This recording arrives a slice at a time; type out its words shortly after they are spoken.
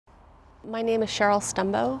My name is Cheryl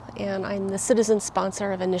Stumbo, and I'm the citizen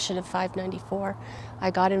sponsor of Initiative 594.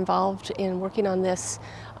 I got involved in working on this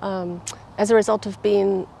as a result of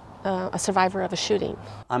being a survivor of a shooting.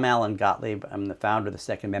 I'm Alan Gottlieb. I'm the founder of the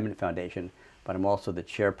Second Amendment Foundation, but I'm also the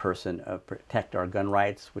chairperson of Protect Our Gun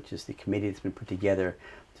Rights, which is the committee that's been put together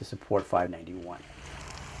to support 591.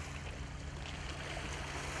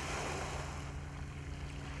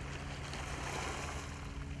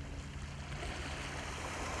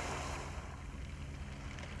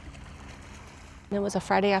 It was a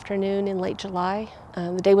Friday afternoon in late July.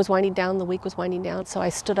 The day was winding down, the week was winding down, so I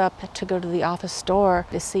stood up to go to the office door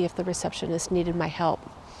to see if the receptionist needed my help.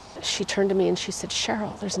 She turned to me and she said,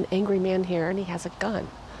 "Cheryl, there's an angry man here and he has a gun."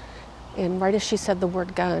 And right as she said the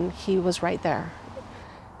word gun, he was right there.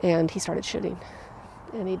 And he started shooting.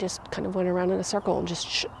 And he just kind of went around in a circle and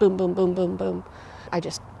just boom, boom, boom, boom, boom. I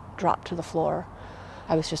just dropped to the floor.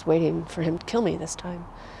 I was just waiting for him to kill me this time.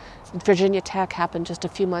 Virginia Tech happened just a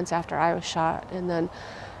few months after I was shot, and then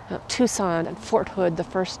Tucson and Fort Hood the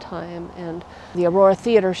first time, and the Aurora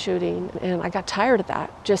Theater shooting, and I got tired of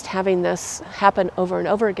that, just having this happen over and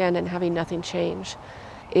over again and having nothing change.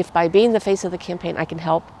 If by being the face of the campaign I can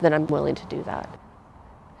help, then I'm willing to do that.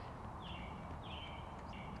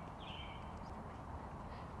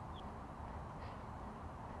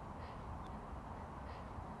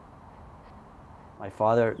 My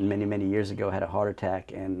father, many years ago, had a heart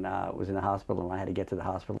attack and was in the hospital, and I had to get to the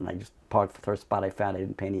hospital, and I just parked the first spot I found. I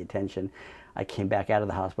didn't pay any attention. I came back out of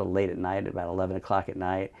the hospital late at night, about 11 o'clock at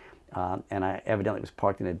night, and I evidently was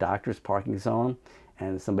parked in a doctor's parking zone,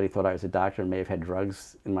 and somebody thought I was a doctor and may have had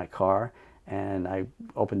drugs in my car. And I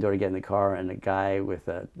opened the door to get in the car, and a guy with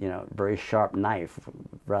a very sharp knife,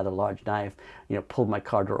 rather large knife, pulled my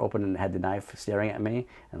car door open and had the knife staring at me.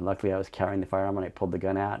 And luckily I was carrying the firearm, and I pulled the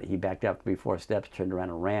gun out. He backed up 3-4 steps, turned around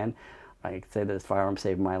and ran. I could say that his firearm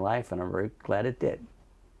saved my life, and I'm very glad it did.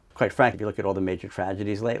 Quite frankly, if you look at all the major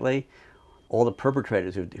tragedies lately, all the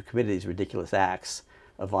perpetrators who committed these ridiculous acts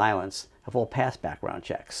of violence have all passed background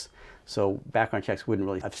checks. So background checks wouldn't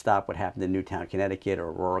really have stopped what happened in Newtown, Connecticut, or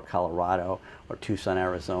Aurora, Colorado, or Tucson,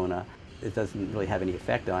 Arizona. It doesn't really have any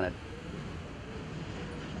effect on it.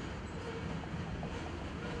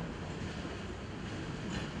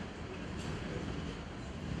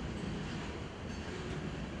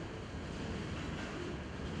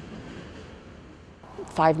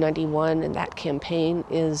 .591 and that campaign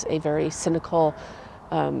is a very cynical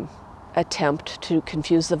attempt to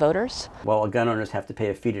confuse the voters. Well, gun owners have to pay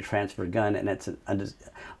a fee to transfer a gun, and it's an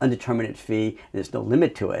undetermined fee. There's no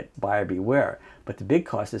limit to it, buyer beware. But the big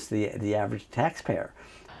cost is the average taxpayer.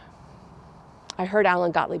 I heard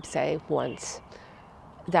Alan Gottlieb say once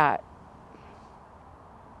that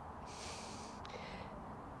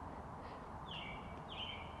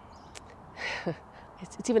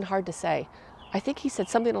it's even hard to say. I think he said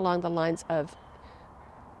something along the lines of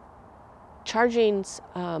charging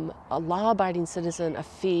a law-abiding citizen a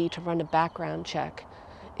fee to run a background check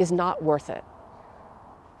is not worth it.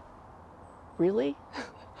 Really?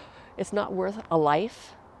 It's not worth a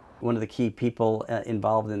life? One of the key people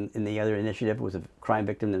involved in the other initiative was a crime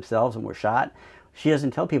victim themselves and were shot. She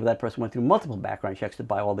doesn't tell people that person went through multiple background checks to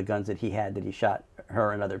buy all the guns that he shot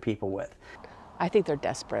her and other people with. I think they're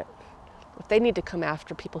desperate. If they need to come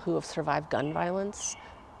after people who have survived gun violence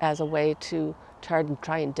as a way to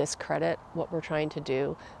try and discredit what we're trying to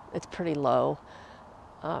do, it's pretty low.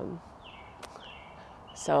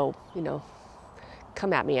 So,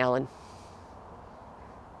 come at me, Alan.